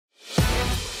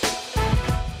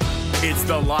It's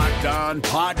the Locked On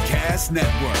Podcast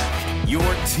Network, your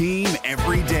team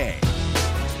every day.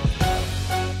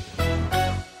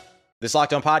 This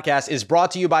Locked On Podcast is brought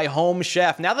to you by Home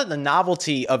Chef. Now that the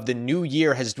novelty of the new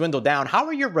year has dwindled down, how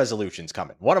are your resolutions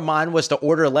coming? One of mine was to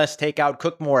order less takeout,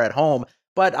 cook more at home,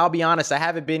 but I'll be honest, I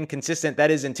haven't been consistent. That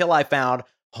is until I found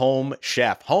Home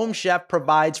Chef. Home Chef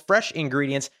provides fresh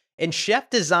ingredients and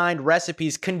chef-designed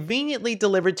recipes conveniently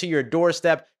delivered to your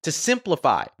doorstep to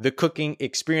simplify the cooking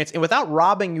experience and without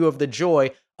robbing you of the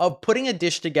joy of putting a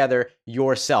dish together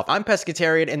yourself. I'm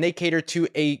pescatarian and they cater to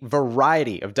a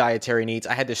variety of dietary needs.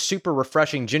 I had this super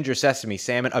refreshing ginger sesame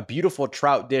salmon, a beautiful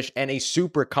trout dish, and a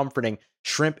super comforting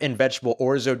shrimp and vegetable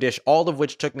orzo dish, all of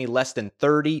which took me less than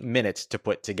 30 minutes to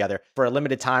put together. For a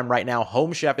limited time right now,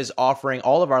 Home Chef is offering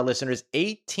all of our listeners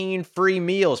 18 free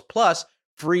meals plus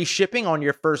free shipping on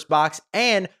your first box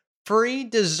and free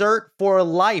dessert for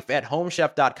life at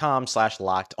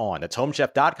homechef.com/lockedon. That's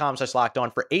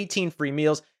homechef.com/lockedon for 18 free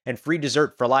meals and free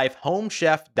dessert for life.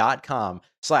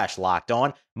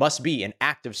 Homechef.com/lockedon. Must be an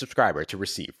active subscriber to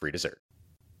receive free dessert.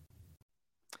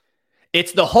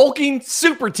 It's the hulking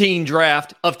super teen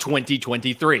draft of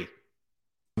 2023.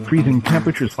 Freezing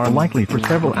temperatures are likely for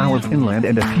several hours inland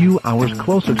and a few hours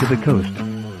closer to the coast.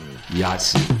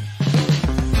 Yes.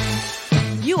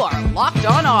 You are Locked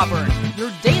On Auburn,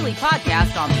 your daily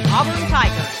podcast on the Auburn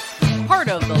Tigers. Part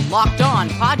of the Locked On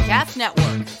Podcast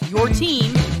Network, your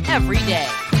team every day.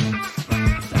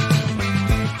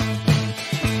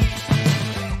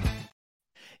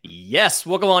 Yes,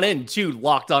 welcome on in to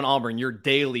Locked On Auburn, your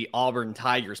daily Auburn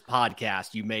Tigers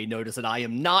podcast. You may notice that I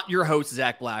am not your host,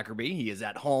 Zach Blackerby. He is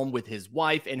at home with his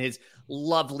wife and his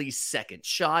lovely second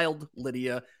child,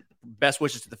 Lydia. Best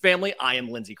wishes to the family. I am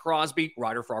Lindsey Crosby,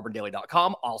 writer for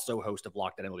AuburnDaily.com, also host of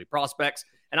Locked On MLB Prospects.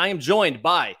 And I am joined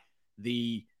by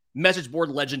the message board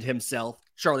legend himself,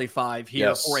 Charlie Five,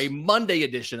 here for a Monday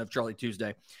edition of Charlie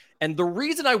Tuesday. And the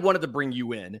reason I wanted to bring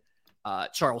you in,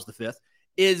 Charles V,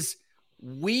 is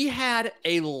we had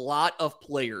a lot of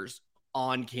players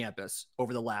on campus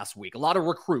over the last week, a lot of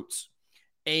recruits.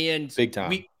 And big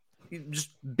time.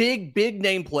 Just big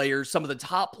name players, some of the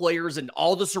top players in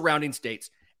all the surrounding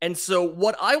states. And so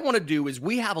what I want to do is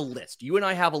we have a list. You and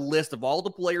I have a list of all the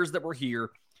players that were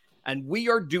here, and we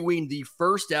are doing the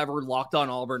first ever Locked On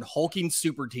Auburn hulking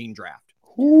super team draft.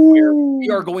 Where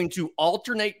we are going to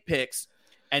alternate picks,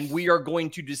 and we are going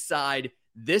to decide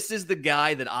this is the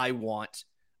guy that I want.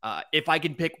 If I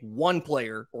can pick one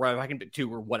player or if I can pick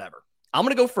two or whatever. I'm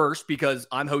going to go first because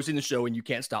I'm hosting the show and you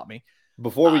can't stop me.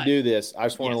 Before we do this, I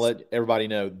just want to let everybody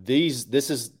know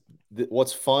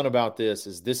what's fun about this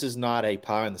is not a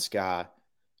pie in the sky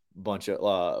bunch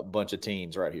of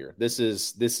teams right here. This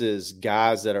is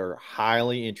guys that are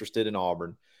highly interested in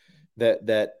Auburn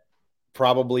that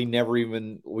probably never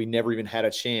even had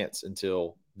a chance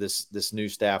until this new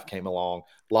staff came along.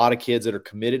 A lot of kids that are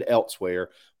committed elsewhere.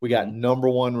 We got number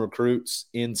one recruits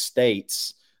in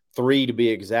states, 3 to be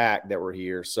exact, that were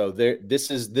here. So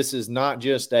this is not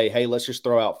just a, hey, let's just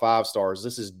throw out 5 stars.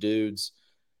 This is dudes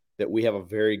that we have a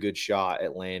very good shot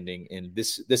at landing. And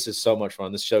this is so much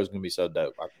fun. This show is going to be so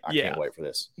dope. I can't wait for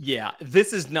this. Yeah.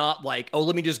 This is not like, oh,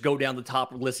 let me just go down the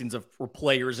top listings of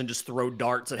players and just throw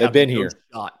darts. They've been here.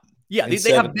 Shot. Yeah.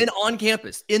 They have been on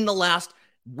campus in the last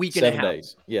week and a half. 7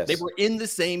 days. Yes. They were in the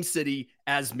same city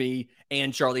as me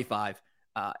and Charlie Five.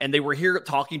 And they were here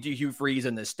talking to Hugh Freeze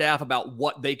and the staff about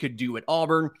what they could do at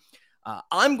Auburn.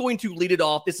 I'm going to lead it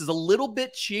off. This is a little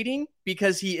bit cheating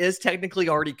because he is technically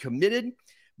already committed,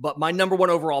 but my number one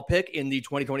overall pick in the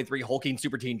 2023 hulking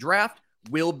super team draft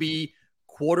will be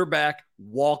quarterback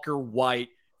Walker White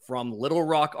from Little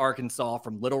Rock, Arkansas,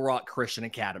 from Little Rock Christian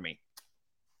Academy.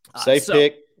 Safe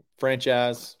pick,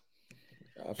 franchise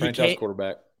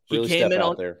quarterback. Really step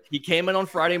out there. He came in on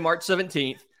Friday, March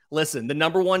 17th. Listen, the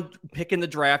number one pick in the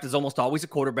draft is almost always a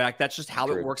quarterback. That's just how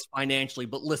it works financially.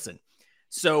 But listen,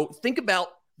 so think about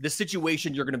the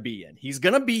situation you're going to be in. He's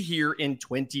going to be here in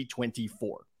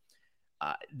 2024.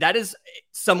 That is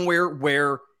somewhere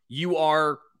where you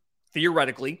are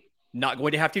theoretically not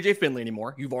going to have TJ Finley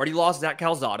anymore. You've already lost Zach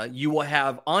Calzada. You will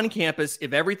have on campus,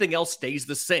 if everything else stays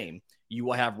the same, you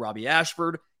will have Robbie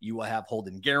Ashford. You will have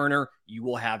Holden Gariner. You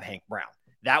will have Hank Brown.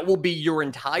 That will be your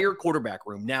entire quarterback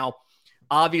room. Now,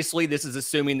 obviously, this is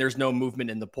assuming there's no movement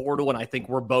in the portal, and I think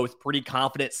we're both pretty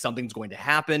confident something's going to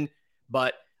happen,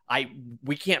 but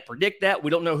we can't predict that. We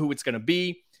don't know who it's going to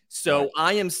be. So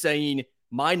I am saying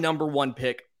my number one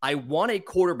pick, I want a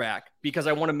quarterback because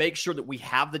I want to make sure that we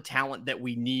have the talent that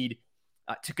we need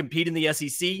to compete in the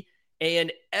SEC,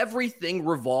 and everything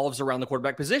revolves around the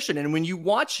quarterback position. And when you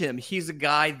watch him, he's a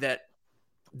guy that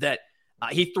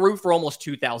He threw for almost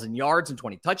 2,000 yards and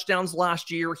 20 touchdowns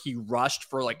last year. He rushed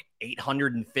for like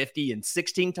 850 and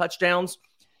 16 touchdowns.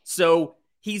 So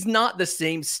he's not the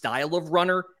same style of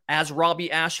runner as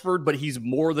Robbie Ashford, but he's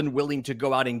more than willing to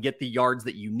go out and get the yards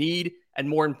that you need, and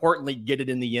more importantly, get it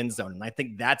in the end zone. And I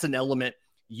think that's an element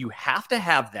you have to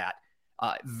have that.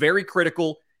 Very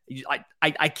critical.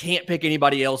 I can't pick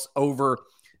anybody else over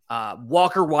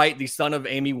Walker White, the son of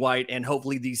Amy White, and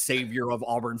hopefully the savior of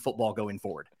Auburn football going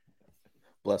forward.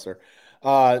 Bless her.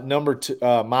 Number two,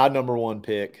 my number one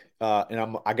pick,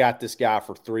 and I got this guy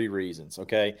for 3 reasons.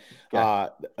 Okay.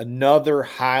 Another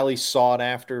highly sought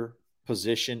after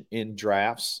position in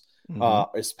drafts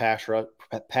is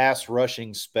pass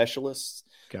rushing specialists.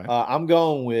 Okay. I'm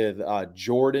going with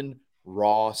Jordan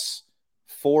Ross,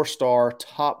 4-star,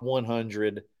 top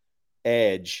 100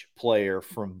 edge player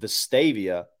from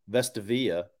Vestavia,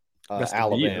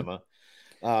 Alabama.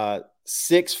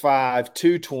 6'5",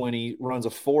 220, runs a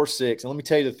 4.6. And let me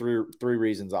tell you the three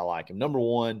reasons I like him. Number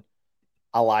one,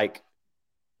 I like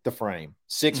the frame.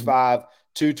 6'5",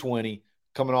 220,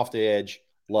 coming off the edge.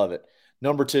 Love it.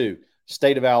 Number two,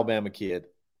 state of Alabama kid.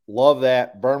 Love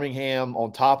that. Birmingham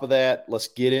on top of that. Let's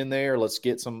get in there. Let's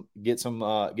get some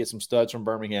studs from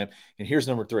Birmingham. And here's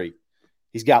number three.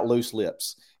 He's got loose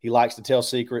lips. He likes to tell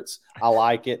secrets. I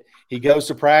like it. He goes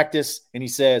to practice and he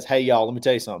says, "Hey, y'all, let me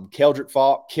tell you something. Keldrick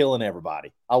Falk killing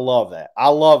everybody." I love that.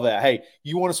 Hey,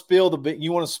 you want to spill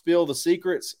the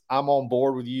secrets? I'm on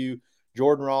board with you.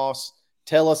 Jordan Ross,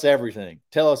 tell us everything.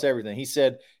 He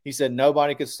said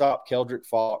nobody could stop Keldrick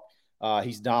Falk.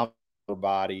 He's dominant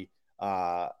everybody.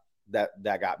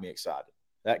 That got me excited.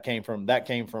 That came from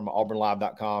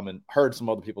auburnlive.com, and heard some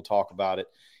other people talk about it.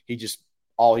 It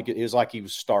was like he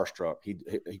was starstruck.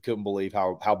 He couldn't believe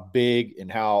how big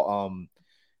and how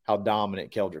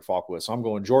dominant Keldrick Falk was. So I'm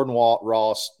going Jordan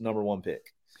Ross, number one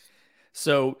pick.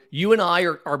 So you and I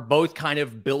are both kind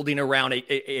of building around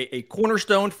a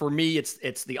cornerstone. For me,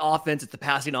 it's the offense. It's the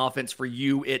passing offense. For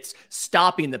you, it's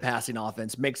stopping the passing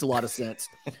offense. Makes a lot of sense.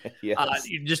 Yes.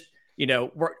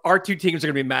 Our two teams are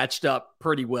going to be matched up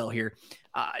pretty well here.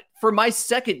 For my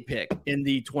second pick in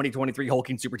the 2023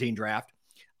 Hulking Super Team Draft,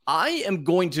 I am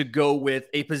going to go with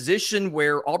a position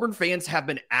where Auburn fans have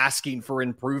been asking for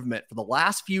improvement for the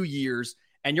last few years,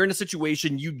 and you're in a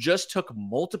situation you just took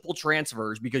multiple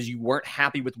transfers because you weren't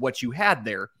happy with what you had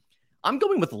there. I'm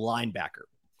going with linebacker.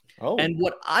 Oh. And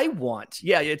what I want,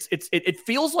 it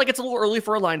feels like it's a little early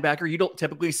for a linebacker. You don't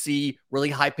typically see really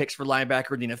high picks for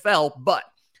linebacker in the NFL, but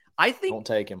I think don't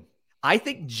take him. I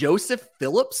think Joseph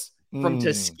Phillips from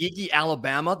Tuskegee,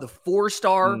 Alabama, the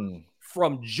 4-star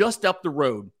from just up the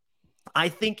road. I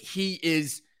think he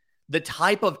is the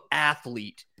type of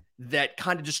athlete that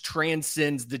kind of just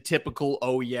transcends the typical,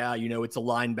 it's a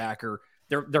linebacker.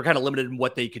 They're kind of limited in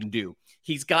what they can do.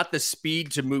 He's got the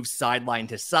speed to move sideline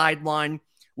to sideline,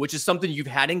 which is something you've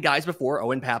had in guys before.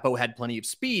 Owen Papo had plenty of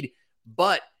speed,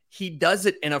 but he does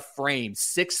it in a frame,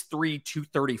 6'3",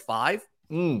 235.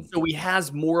 So he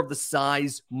has more of the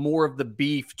size, more of the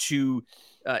beef to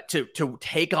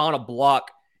take on a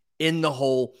block in the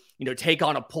hole, take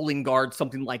on a pulling guard,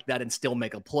 something like that, and still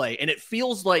make a play. And it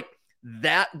feels like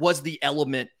that was the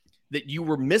element that you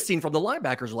were missing from the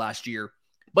linebackers last year.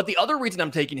 But the other reason I'm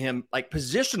taking him, like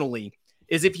positionally,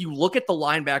 is if you look at the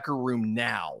linebacker room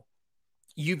now,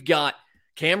 you've got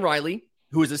Cam Riley,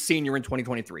 who is a senior in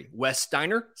 2023. Wes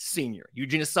Steiner, senior.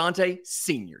 Eugene Asante,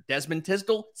 senior. Desmond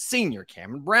Tisdale, senior.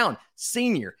 Cameron Brown,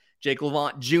 senior. Jake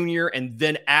Levant, junior. And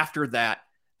then after that,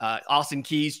 Austin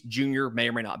Keys, junior, may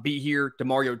or may not be here.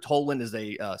 DeMario Tolan is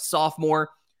a sophomore.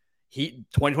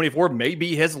 2024 may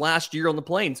be his last year on the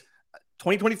Plains.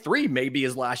 2023 may be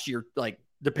his last year, like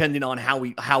depending on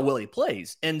how well he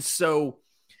plays. And so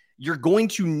you're going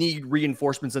to need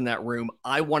reinforcements in that room.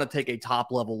 I want to take a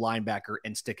top-level linebacker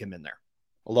and stick him in there.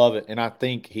 I love it. And I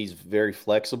think he's very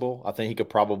flexible. I think he could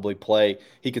probably play.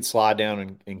 He could slide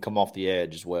down and come off the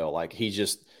edge as well. Like he's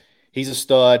a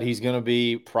stud. He's going to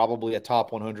be probably a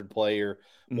top 100 player,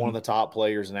 one of the top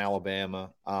players in Alabama.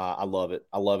 I love it.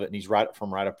 And he's right up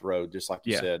the road, just like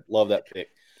you said. Love that pick.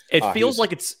 It feels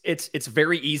like it's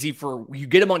very easy for you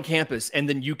get him on campus and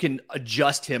then you can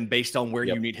adjust him based on where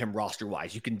you need him roster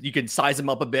wise. You can size him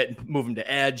up a bit and move him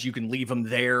to edge. You can leave him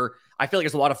there. I feel like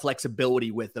there's a lot of flexibility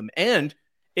with him, and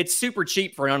it's super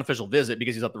cheap for an unofficial visit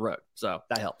because he's up the road. So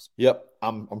that helps. Yep.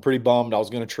 I'm pretty bummed. I was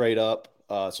going to trade up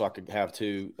so I could have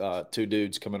two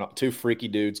freaky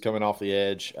dudes coming off the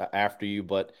edge after you,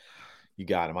 but you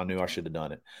got him. I knew I should have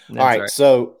done it. All right.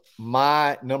 So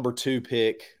my number 2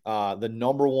 pick, the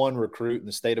number 1 recruit in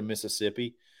the state of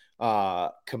Mississippi,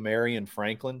 Kamarion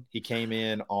Franklin. He came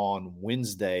in on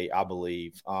Wednesday, I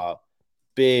believe.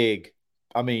 Big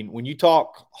I mean, when you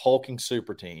talk hulking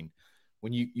super team,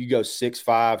 when you go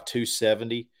 6'5",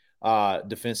 270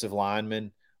 defensive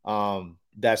lineman,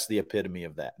 that's the epitome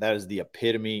of that. That is the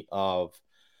epitome of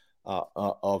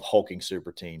hulking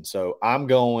super team. So I'm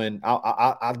going.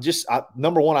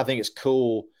 Number one, I think it's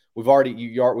cool. We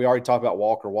already talked about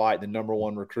Walker White, the number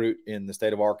one recruit in the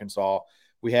state of Arkansas.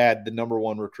 We had the number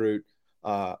one recruit,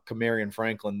 Kamarion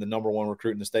Franklin, the number one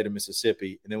recruit in the state of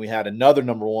Mississippi. And then we had another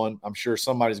number one. I'm sure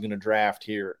somebody's going to draft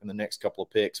here in the next couple of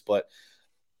picks. But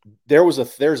there's a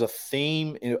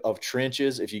theme of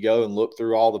trenches. If you go and look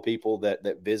through all the people that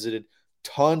visited,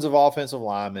 tons of offensive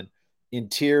linemen,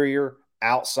 interior,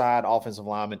 outside offensive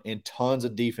linemen, and tons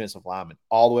of defensive linemen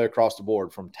all the way across the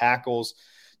board, from tackles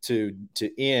to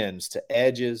ends to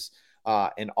edges,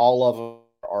 and all of them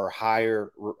are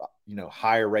higher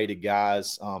rated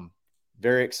guys.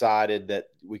 Very excited that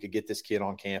we could get this kid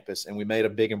on campus, and we made a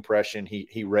big impression.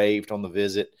 He raved on the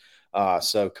visit.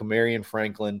 So Kamarion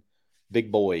Franklin,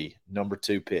 big boy, number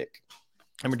 2 pick.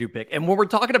 Number 2 pick. And when we're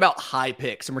talking about high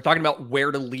picks and we're talking about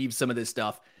where to leave some of this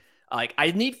stuff, like,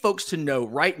 I need folks to know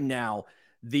right now,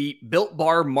 the Built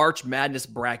Bar March Madness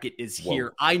bracket is here.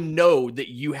 Whoa. I know that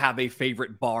you have a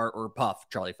favorite bar or puff,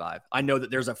 Charlie 5. I know that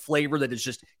there's a flavor that is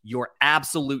just your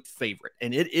absolute favorite,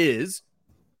 and it is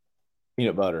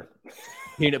peanut butter.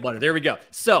 Peanut butter. There we go.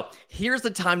 So here's the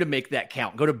time to make that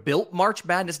count. Go to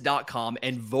BuiltMarchMadness.com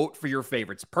and vote for your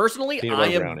favorites. Personally,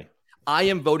 I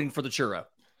am voting for the churro.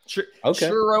 Okay.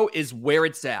 Churro is where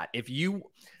it's at.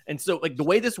 And so, like, the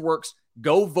way this works,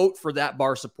 go vote for that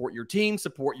bar, support your team,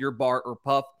 support your bar or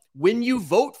puff. When you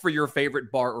vote for your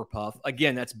favorite bar or puff,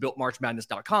 again, that's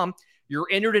BuiltMarchMadness.com, you're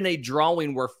entered in a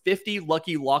drawing where 50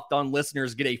 lucky Locked On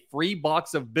listeners get a free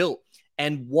box of Built,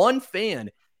 and one fan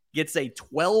gets a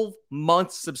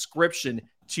 12-month subscription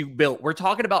to Built. We're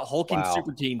talking about hulking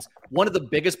super teams. One of the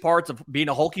biggest parts of being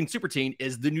a hulking super team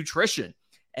is the nutrition,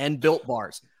 and Built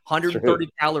bars. 130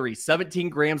 calories, 17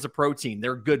 grams of protein.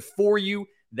 They're good for you.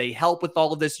 They help with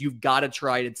all of this. You've got to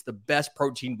try it. It's the best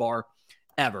protein bar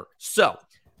ever. So,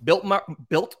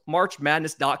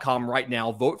 BuiltMarchMadness.com right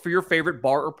now. Vote for your favorite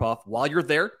bar or puff. While you're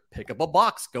there, pick up a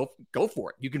box. Go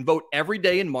for it. You can vote every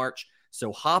day in March.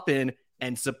 So hop in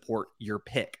and support your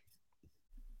pick.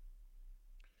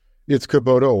 It's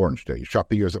Kubota Orange Day. Shop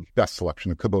the year's best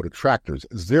selection of Kubota tractors,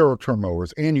 zero-turn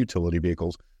mowers, and utility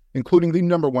vehicles, including the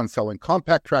number one selling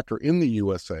compact tractor in the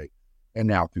USA. And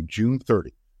now through June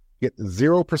 30. Get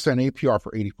 0% APR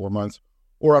for 84 months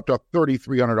or up to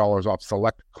 $3,300 off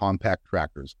select compact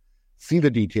tractors. See the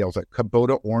details at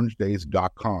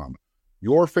KubotaOrangeDays.com.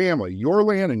 Your family, your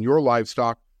land, and your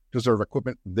livestock deserve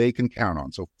equipment they can count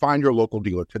on. So find your local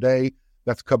dealer today.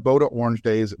 That's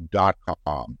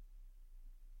KubotaOrangeDays.com.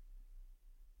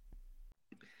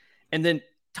 And then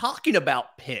talking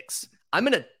about picks, I'm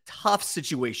in a tough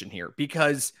situation here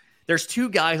because there's 2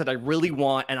 guys that I really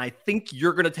want, and I think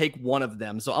you're going to take one of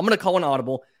them. So I'm going to call an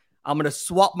audible. I'm going to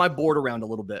swap my board around a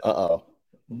little bit. Uh-oh.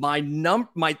 My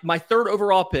 3rd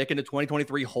overall pick in the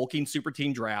 2023 Hulking Super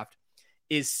Team Draft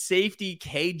is safety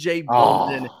KJ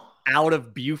Bolden out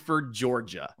of Buford,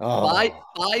 Georgia.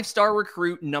 5-star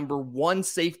recruit, number 1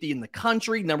 safety in the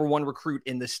country, number 1 recruit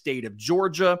in the state of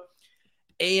Georgia.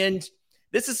 And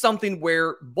this is something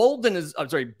where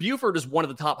Buford is one of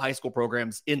the top high school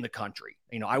programs in the country.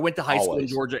 I went to high school in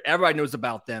Georgia. Everybody knows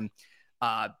about them.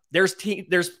 There's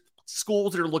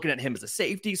schools that are looking at him as a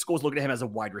safety, schools looking at him as a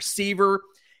wide receiver.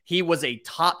 He was a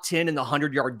top 10 in the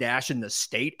 100-yard dash in the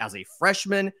state as a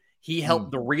freshman. He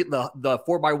helped the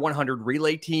 4x100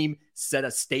 relay team set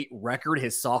a state record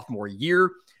his sophomore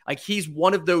year. Like, he's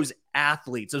one of those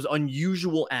athletes, those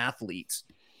unusual athletes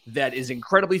that is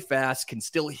incredibly fast, can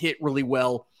still hit really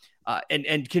well,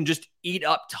 and can just eat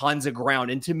up tons of ground.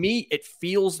 And to me, it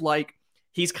feels like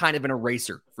he's kind of an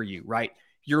eraser for you, right?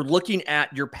 You're looking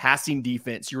at your passing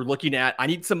defense. You're looking at, I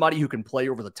need somebody who can play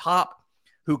over the top,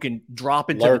 who can drop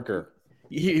into lurker.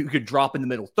 He could drop in the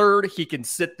middle third. He can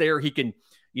sit there. He can,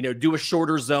 do a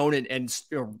shorter zone and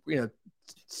steal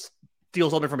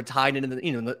something from a tight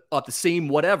end up the seam,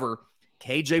 whatever.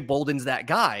 KJ Bolden's that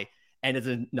guy. And it's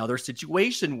another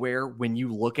situation where when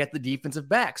you look at the defensive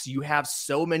backs, you have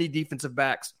so many defensive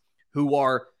backs who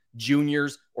are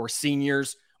juniors or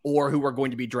seniors or who are going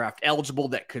to be draft eligible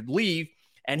that could leave.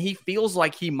 And he feels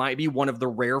like he might be one of the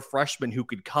rare freshmen who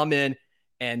could come in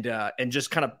and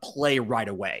just kind of play right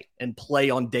away and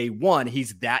play on day one.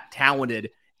 He's that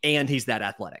talented and he's that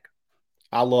athletic.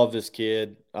 I love this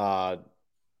kid. I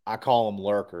call him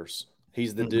lurkers.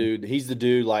 He's the dude. He's the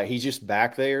dude. Like, he's just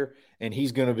back there, and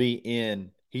he's going to be in.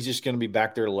 He's just going to be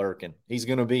back there lurking. He's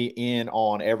going to be in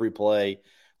on every play.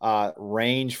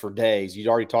 Range for days. You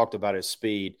already talked about his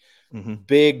speed.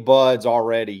 big buds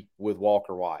already with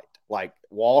Walker White. Like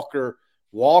Walker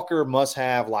must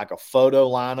have like a photo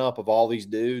lineup of all these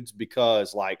dudes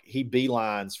because like he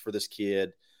beelines for this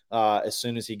kid as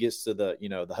soon as he gets to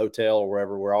the hotel or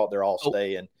wherever they're all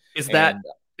staying. Is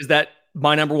that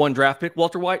my number one draft pick,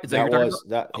 Walter White? Is that that you're was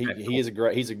that okay, he cool. is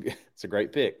it's a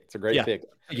great pick. It's a great pick.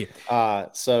 Thank you.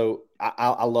 So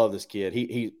I love this kid.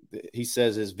 He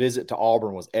says his visit to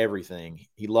Auburn was everything.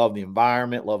 He loved the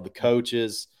environment, loved the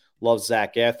coaches, loved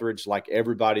Zach Etheridge. Like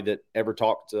everybody that ever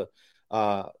talked to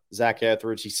Zach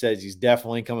Etheridge, he says he's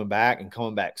definitely coming back and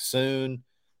coming back soon.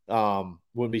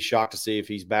 Wouldn't be shocked to see if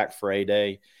he's back for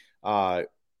A-Day.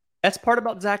 That's part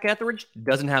about Zach Etheridge.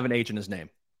 Doesn't have an H in his name.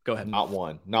 Go ahead. Not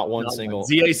one single.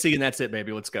 ZAC, and that's it,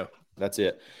 baby. Let's go. That's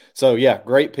it. So, yeah,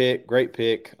 great pick.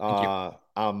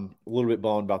 I'm a little bit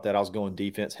bummed about that. I was going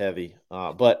defense heavy.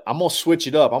 But I'm going to switch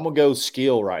it up. I'm going to go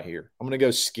skill right here.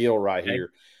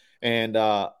 here. And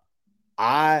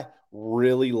I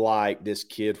really like this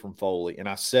kid from Foley. And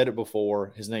I said it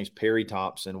before. His name's Perry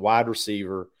Thompson, wide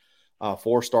receiver,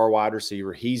 4-star wide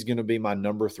receiver. He's going to be my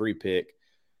number 3 pick.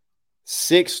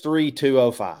 6'3",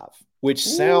 205. Which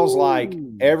sounds like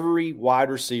every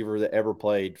wide receiver that ever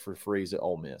played for Freeze at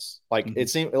Ole Miss. Like it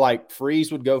seemed like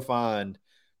Freeze would go find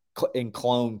and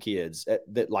clone kids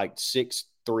that like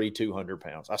 6'3", 200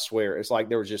 pounds. I swear. It's like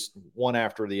there was just one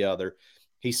after the other.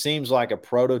 He seems like a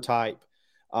prototype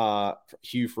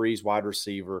Hugh Freeze wide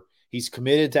receiver. He's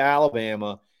committed to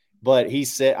Alabama, but he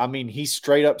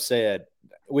straight up said,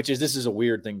 this is a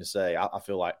weird thing to say. I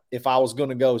feel like if I was going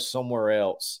to go somewhere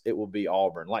else, it would be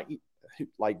Auburn. Like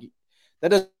that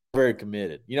doesn't sound very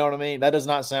committed. You know what I mean? That does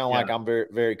not sound like I'm very,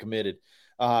 very committed.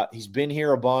 He's been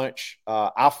here a bunch.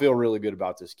 I feel really good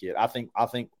about this kid. I think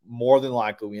more than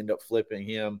likely we end up flipping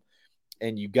him,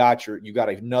 and you got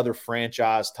another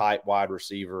franchise type wide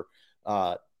receiver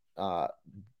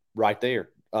right there.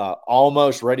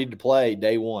 Almost ready to play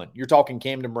day one. You're talking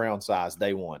Camden Brown size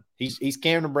day one. He's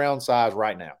Camden Brown size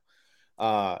right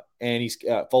now. And he's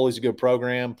Foley's a good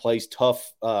program, plays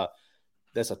tough.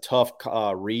 That's a tough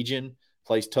region.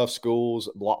 Plays tough schools,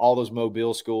 all those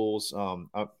Mobile schools.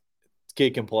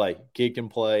 Kid can play.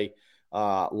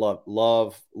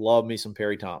 Love me some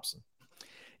Perry Thompson.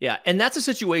 Yeah, and that's a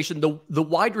situation. The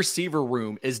wide receiver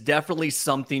room is definitely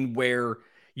something where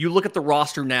you look at the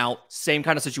roster now, same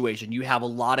kind of situation. You have a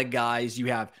lot of guys. You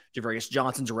have Javarius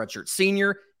Johnson's a redshirt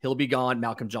senior. He'll be gone.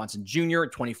 Malcolm Johnson Jr.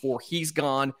 at 24. He's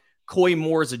gone. Coy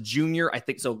Moore is a junior. I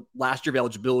think so. Last year of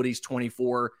eligibility is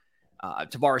 24.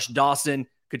 Tavares Dawson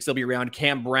could still be around.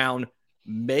 Cam Brown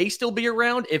may still be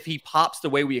around. If he pops the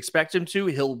way we expect him to,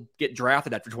 he'll get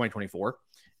drafted after 2024.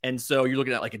 And so you're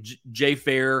looking at like a Jay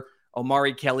Fair,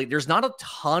 Omari Kelly. There's not a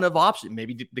ton of options.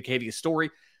 Maybe DeCavius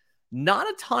Story. Not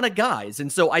a ton of guys.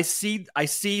 And so I see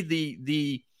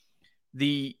the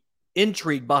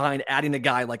intrigue behind adding a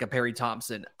guy like a Perry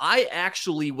Thompson. I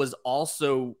actually was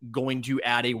also going to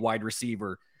add a wide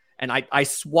receiver, and I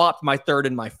swapped my 3rd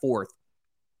and my 4th.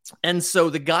 And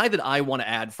so the guy that I want to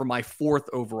add for my 4th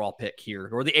overall pick here,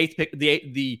 or the 8th pick,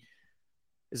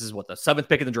 this is what the 7th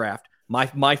pick in the draft. My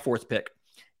 4th pick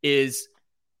is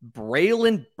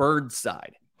Braylon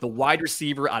Burnside, the wide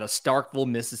receiver out of Starkville,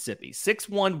 Mississippi.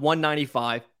 6'1",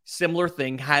 195, similar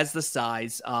thing, has the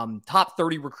size. Top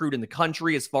 30 recruit in the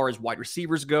country as far as wide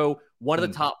receivers go. One of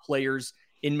the top players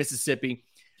in Mississippi.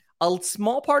 A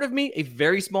small part of me, a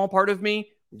very small part of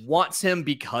me, wants him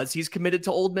because he's committed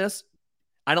to Ole Miss.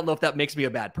 I don't know if that makes me a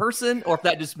bad person or if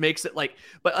that just makes it like,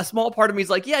 but a small part of me is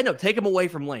like, yeah, no, take him away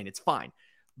from Lane. It's fine.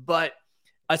 But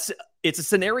it's a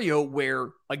scenario where,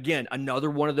 again,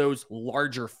 another one of those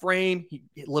larger frame, a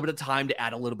little bit of time to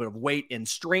add a little bit of weight and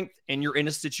strength. And you're in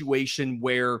a situation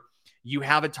where you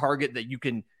have a target that you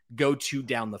can go to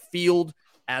down the field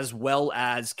as well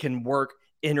as can work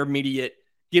intermediate,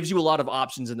 gives you a lot of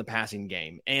options in the passing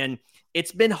game. And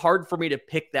it's been hard for me to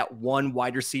pick that one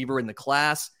wide receiver in the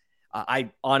class. I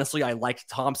liked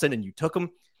Thompson and you took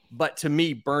him. But to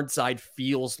me, Burnside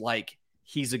feels like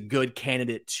he's a good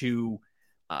candidate to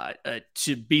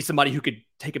be somebody who could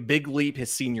take a big leap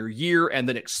his senior year and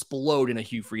then explode in a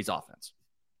Hugh Freeze offense.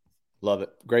 Love it.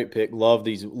 Great pick. Love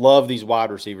these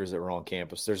wide receivers that were on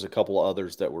campus. There's a couple of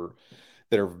others that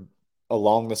are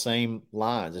along the same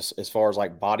lines as far as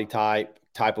like body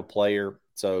type of player.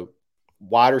 So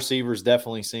wide receivers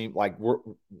definitely seem like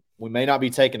we may not be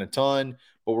taking a ton,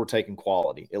 but we're taking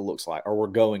quality, it looks like, or we're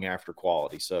going after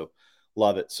quality. So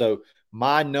love it. So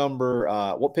my number,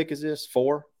 what pick is this?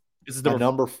 4? This is the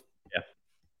number. Yeah.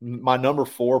 My number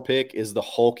 4 pick is the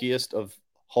hulkiest of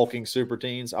hulking super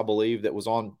teens, I believe, that was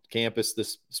on campus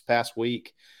this past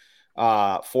week.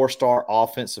 4-star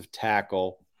offensive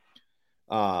tackle,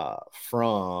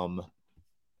 from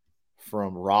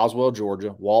Roswell,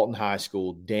 Georgia, Walton High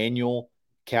School, Daniel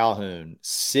Calhoun,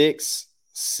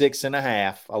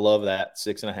 6'6.5". I love that.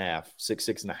 6.5,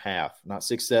 6'6.5", not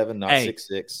 6'7", not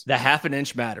 6'6". The half an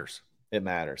inch matters. It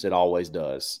matters. It always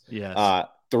does. Yes.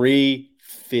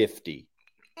 350.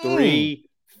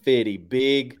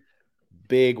 350.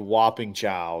 Big whopping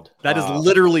child. That is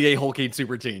literally a hulking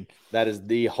super team. That is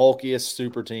the hulkiest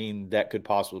super team that could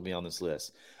possibly be on this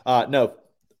list. No,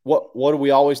 what do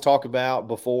we always talk about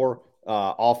before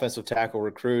offensive tackle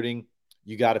recruiting?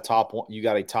 You got a top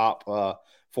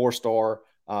 4-star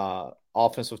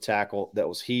offensive tackle that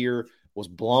was here, was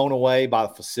blown away by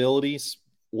the facilities,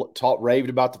 raved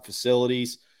about the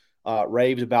facilities,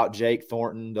 raved about Jake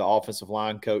Thornton, the offensive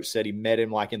line coach, said he met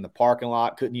him like in the parking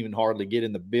lot, couldn't even hardly get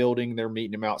in the building. They're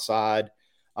meeting him outside.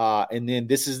 And then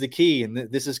this is the key, and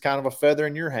this is kind of a feather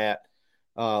in your hat,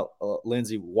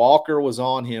 Lindsey. Walker was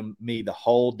on me the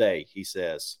whole day, he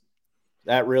says.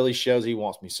 That really shows he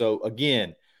wants me. So,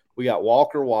 again, we got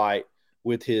Walker White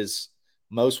with his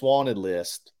most wanted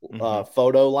list,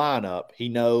 photo lineup. He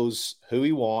knows who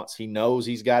he wants. He knows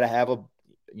he's got to have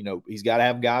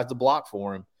guys to block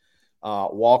for him.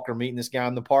 Walker meeting this guy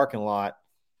in the parking lot.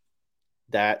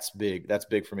 That's big. That's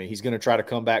big for me. He's going to try to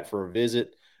come back for a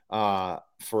visit,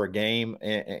 for a game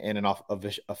and an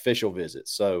official visit.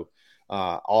 So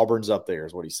Auburn's up there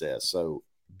is what he says. So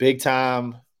big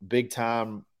time,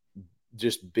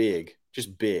 just big.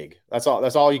 That's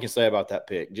all you can say about that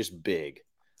pick. Just big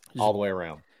all the way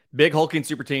around. Big hulking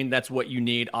super team. That's what you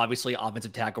need. Obviously,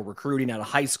 offensive tackle recruiting out of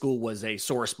high school was a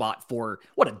sore spot for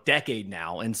a decade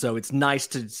now. And so it's nice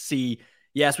to see,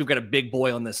 yes, we've got a big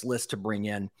boy on this list to bring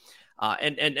in.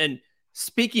 And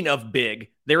speaking of big,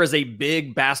 there is a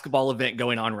big basketball event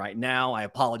going on right now. I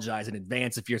apologize in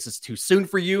advance if this is too soon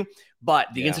for you, but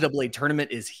the NCAA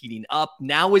tournament is heating up.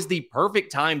 Now is the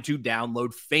perfect time to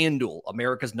download FanDuel,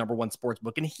 America's #1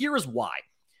 sportsbook. And here is why.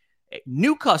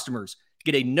 New customers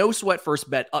get a no-sweat first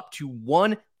bet up to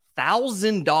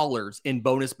 $1,000 in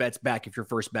bonus bets back if your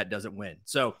first bet doesn't win.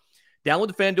 So download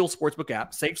the FanDuel Sportsbook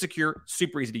app. Safe, secure,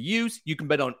 super easy to use. You can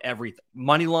bet on everything.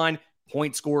 Money line,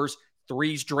 point scores,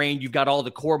 threes drained. You've got all the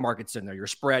core markets in there. Your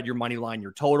spread, your money line,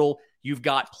 your total. You've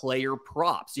got player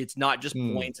props. It's not just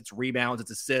points. It's rebounds. It's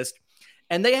assists.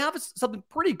 And they have something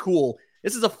pretty cool.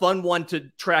 This is a fun one to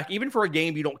track, even for a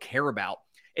game you don't care about.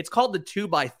 It's called the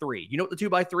 2x3. You know what the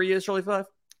 2x3 is, Charlie Five?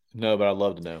 No, but I'd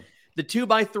love to know. The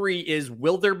 2x3 is,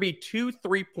 will there be 2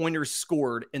 3-pointers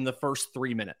scored in the first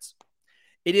 3 minutes?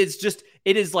 It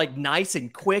is like nice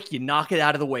and quick. You knock it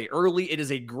out of the way early. It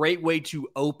is a great way to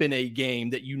open a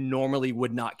game that you normally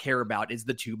would not care about, is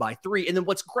the 2x3. And then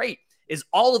what's great is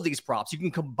all of these props, you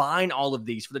can combine all of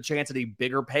these for the chance at a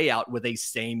bigger payout with a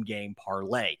same game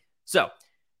parlay. So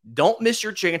don't miss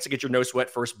your chance to get your no sweat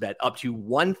first bet up to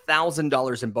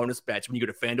 $1,000 in bonus bets when you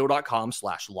go to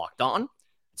FanDuel.com/lockedon.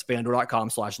 It's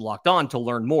FanDuel.com/lockedon to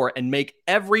learn more and make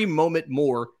every moment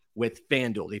more with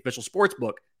FanDuel, the official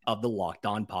sportsbook of the Locked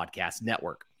On Podcast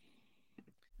Network.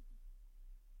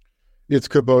 It's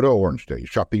Kubota Orange Day.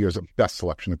 Shop the year's best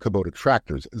selection of Kubota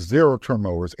tractors, zero-turn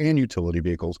mowers, and utility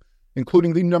vehicles,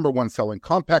 including the #1 selling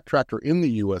compact tractor in the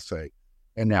USA.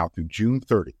 And now through June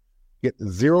 30, get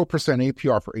 0%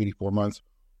 APR for 84 months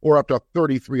or up to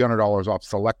 $3,300 off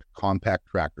select compact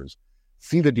tractors.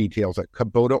 See the details at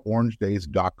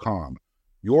KubotaOrangeDays.com.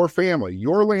 Your family,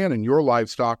 your land, and your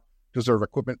livestock deserve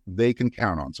equipment they can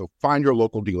count on. So find your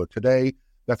local dealer today.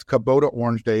 That's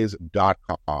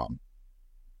KubotaOrangeDays.com.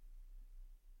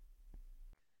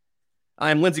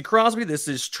 I'm Lindsey Crosby. This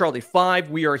is Charlie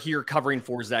Five. We are here covering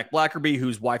for Zach Blackerby,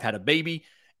 whose wife had a baby.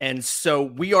 And so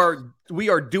we are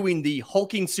doing the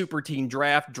hulking super team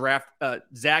draft.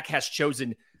 Zach has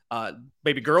chosen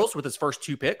baby girls with his first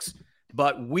 2 picks,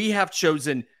 but we have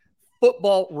chosen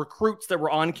football recruits that were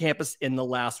on campus in the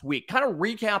last week. Kind of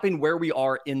recapping where we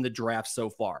are in the draft so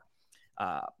far.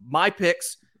 My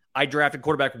picks, I drafted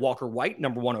quarterback Walker White,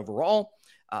 #1 overall.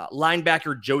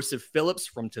 Linebacker Joseph Phillips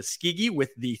from Tuskegee with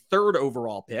the 3rd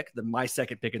overall pick, my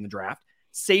second pick in the draft.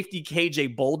 Safety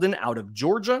KJ Bolden out of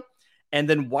Georgia. And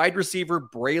then wide receiver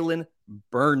Braylon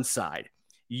Burnside.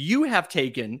 You have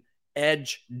taken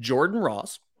edge Jordan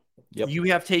Ross. Yep. You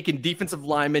have taken defensive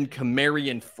lineman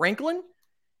Kamarion Franklin.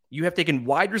 You have taken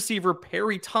wide receiver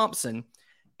Perry Thompson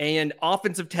and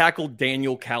offensive tackle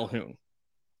Daniel Calhoun.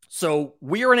 So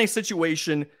we are in a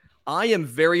situation, I am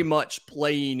very much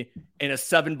playing in a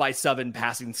 7x7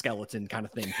 passing skeleton kind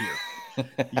of thing here.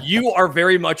 You are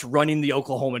very much running the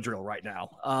Oklahoma drill right now.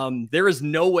 There is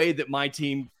no way that my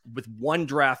team with 1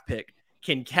 draft pick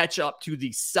can catch up to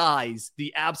the size,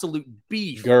 the absolute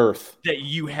beef girth that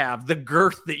you have, the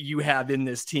girth that you have in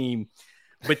this team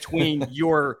between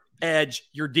your edge,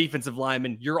 your defensive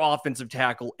lineman, your offensive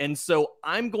tackle. And so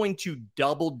I'm going to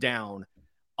double down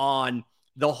on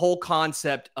the whole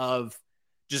concept of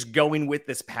just going with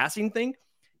this passing thing.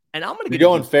 And I'm going to You're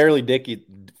going Fairleigh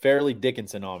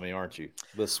Dickinson on me, aren't you?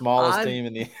 The smallest team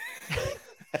in the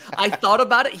I thought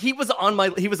about it. He was on my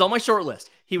short list.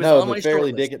 He was on my Fairleigh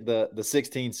short list. Dickinson, the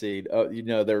 16 seed.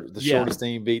 They're the shortest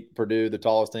team beat Purdue, the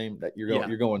tallest team. That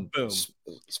you're going boom.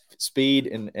 Speed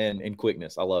and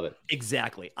quickness. I love it.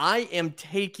 Exactly. I am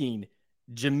taking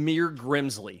Jameer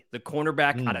Grimsley, the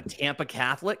cornerback out of Tampa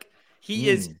Catholic. He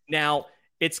is now.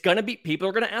 It's going to be, people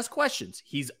are going to ask questions.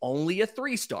 He's only a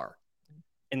 3-star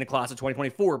in the class of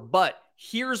 2024, but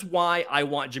here's why I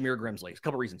want Jameer Grimsley. A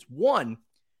couple reasons. One,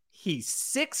 he's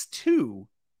 6'2",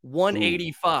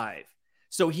 185. Ooh.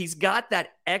 So he's got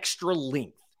that extra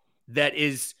length that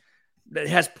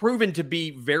has proven to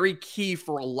be very key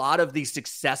for a lot of these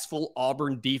successful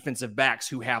Auburn defensive backs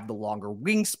who have the longer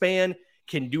wingspan,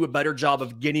 can do a better job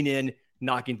of getting in,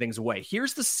 knocking things away.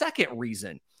 Here's the second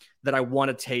reason that I want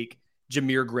to take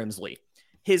Jameer Grimsley.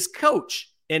 His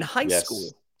coach in high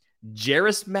school,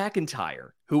 Jarris McIntyre,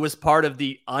 who was part of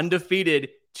the undefeated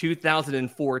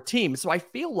 2004 team. So I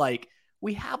feel like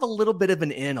we have a little bit of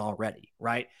an in already,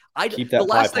 right? Keep that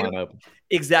pipeline open.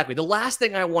 Exactly. The last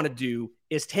thing I want to do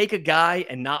is take a guy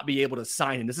and not be able to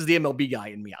sign him. This is the MLB guy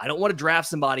in me. I don't want to draft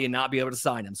somebody and not be able to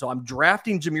sign him. So I'm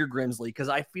drafting Jameer Grimsley because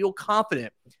I feel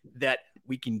confident that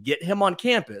we can get him on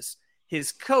campus.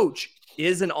 His coach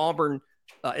is an Auburn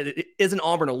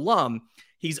alum.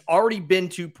 He's already been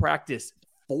to practice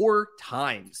 4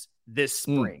 times this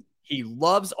spring. He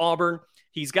loves Auburn.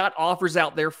 He's got offers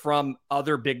out there from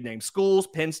other big name schools,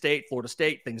 Penn State, Florida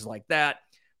State, things like that,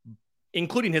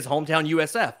 including his hometown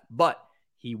USF. But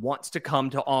he wants to come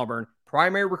to Auburn.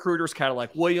 Primary recruiters,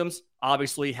 Cadillac Williams,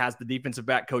 obviously has the defensive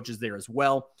back coaches there as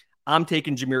well. I'm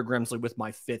taking Jameer Grimsley with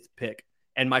my 5th pick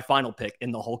and my final pick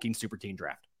in the Hulking Super Team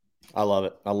draft. I love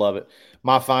it. I love it.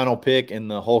 My final pick in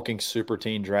the Hulking Super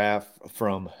Team draft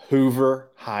from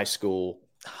Hoover High School,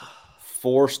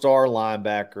 4-star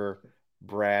linebacker,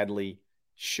 Bradley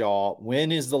Shaw.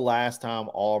 When is the last time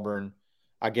Auburn,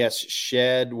 I guess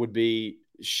Shed was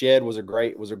a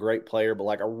great player,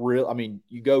 but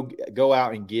you go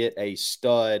out and get a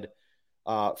stud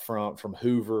from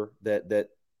Hoover that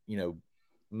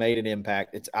made an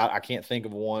impact. I can't think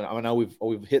of one. I know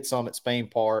we've hit some at Spain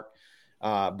Park,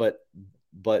 but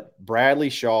Bradley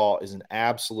Shaw is an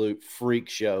absolute freak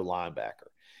show linebacker.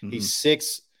 Mm-hmm. He's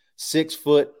 6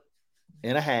 foot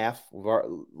and a half.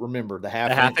 Remember, the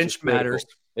half inch matters.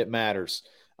 It matters.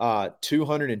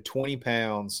 220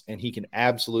 pounds, and he can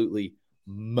absolutely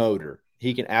motor.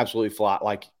 He can absolutely fly.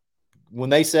 Like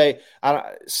when they say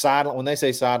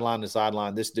sideline to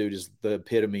sideline, this dude is the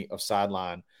epitome of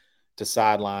sideline to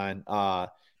sideline. I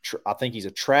think he's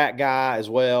a track guy as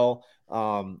well.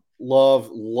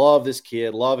 Love this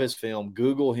kid. Love his film.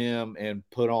 Google him and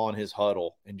put on his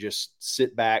huddle and just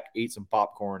sit back, eat some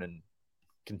popcorn, and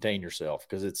contain yourself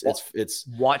because it's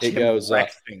watch it him goes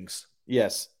wreck things.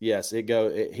 Yes, it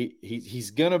goes.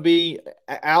 He's gonna be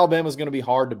Alabama's gonna be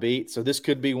hard to beat. So this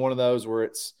could be one of those where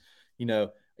it's you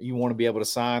want to be able to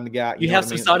sign the guy. You have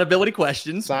some signability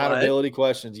questions.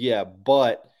 Questions, yeah.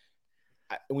 But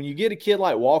when you get a kid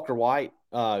like Walker White,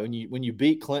 when you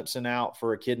beat Clemson out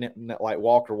for a kid like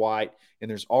Walker White, and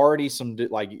there's already some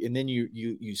and then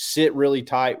you sit really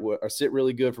tight or sit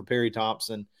really good for Perry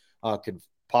Thompson, could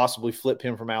possibly flip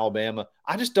him from Alabama.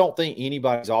 I just don't think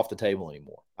anybody's off the table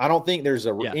anymore. I don't think there's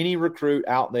any recruit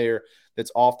out there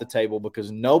that's off the table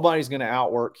because nobody's going to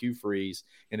outwork Hugh Freeze.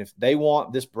 And if they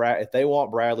want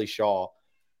Bradley Shaw,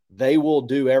 they will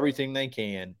do everything they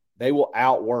can. They will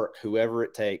outwork whoever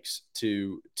it takes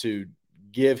to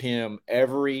give him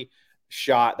every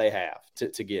shot they have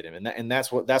to get him. And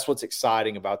that's what's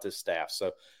exciting about this staff.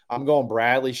 So I'm going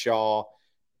Bradley Shaw,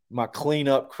 my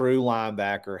cleanup crew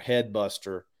linebacker, head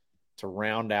buster, to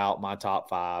round out my top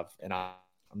 5. And I'm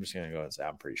just going to go ahead and say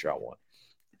I'm pretty sure I won.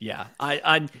 Yeah,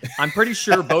 I'm pretty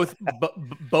sure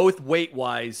both weight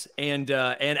wise and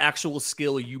actual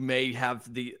skill, you may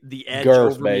have the edge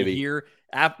girth, over baby. me here.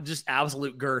 Just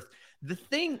absolute girth. The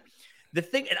thing,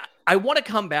 and I want to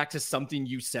come back to something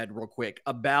you said real quick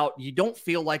about you don't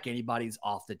feel like anybody's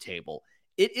off the table.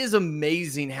 It is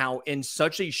amazing how in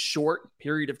such a short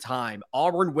period of time,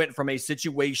 Auburn went from a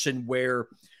situation where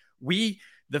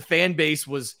the fan base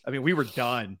was, we were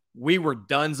done. We were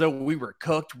donezo. We were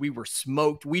cooked. We were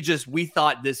smoked. We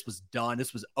thought this was done.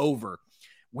 This was over.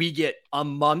 We get a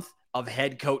month of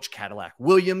head coach Cadillac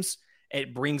Williams,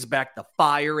 It brings back the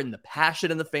fire and the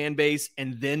passion in the fan base.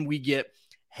 And then we get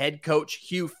head coach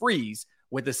Hugh Freeze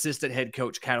with assistant head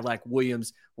coach Cadillac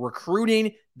Williams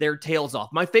recruiting their tails off.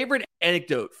 My favorite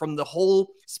anecdote from the whole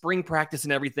spring practice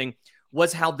and everything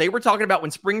was how they were talking about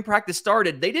when spring practice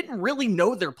started, they didn't really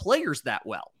know their players that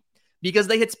well because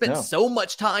they had spent so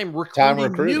much time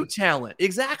recruiting new talent.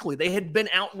 Exactly. They had been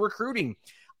out recruiting.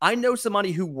 I know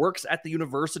somebody who works at the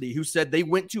university who said they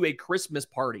went to a Christmas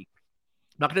party.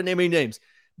 I'm not going to name any names,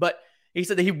 but he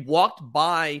said that he walked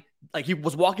by, like he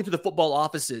was walking through the football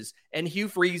offices, and Hugh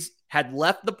Freeze had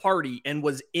left the party and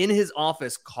was in his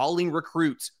office calling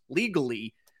recruits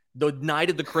legally the night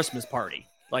of the Christmas party.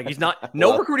 Like he's not,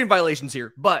 no recruiting violations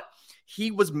here, but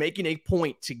he was making a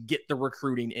point to get the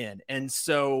recruiting in. And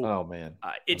so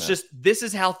it's just, this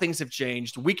is how things have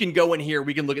changed. We can go in here,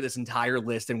 we can look at this entire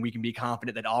list, and we can be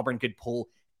confident that Auburn could pull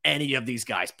any of these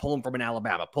guys, pull them from an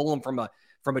Alabama, pull them from a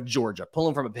Georgia, pull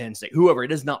them from a Penn State, whoever. It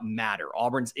does not matter.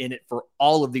 Auburn's in it for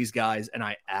all of these guys, and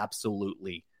I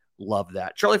absolutely love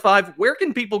that. Charlie 5, where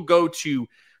can people go to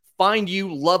find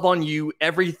you, love on you,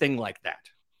 everything like that?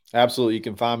 Absolutely. You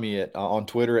can find me on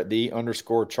Twitter at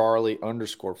 _Charlie_5.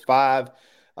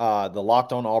 The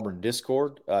Locked On Auburn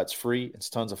Discord. It's free. It's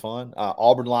tons of fun.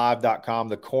 AuburnLive.com,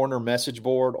 the corner message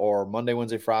board, or Monday,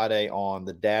 Wednesday, Friday on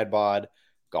the Dad Bod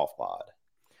Golf Pod.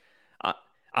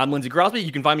 I'm Lindsey Crosby.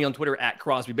 You can find me on Twitter at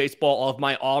Crosby Baseball. All of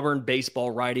my Auburn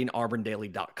baseball writing,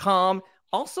 auburndaily.com.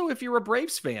 Also, if you're a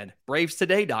Braves fan,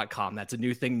 bravestoday.com. That's a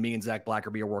new thing me and Zach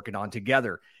Blackerby are working on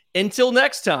together. Until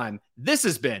next time, this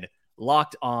has been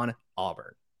Locked On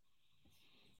Auburn.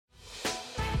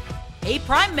 Hey,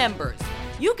 Prime members,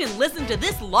 you can listen to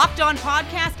this Locked On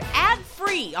podcast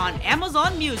ad-free on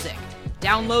Amazon Music.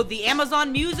 Download the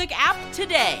Amazon Music app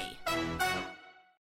today.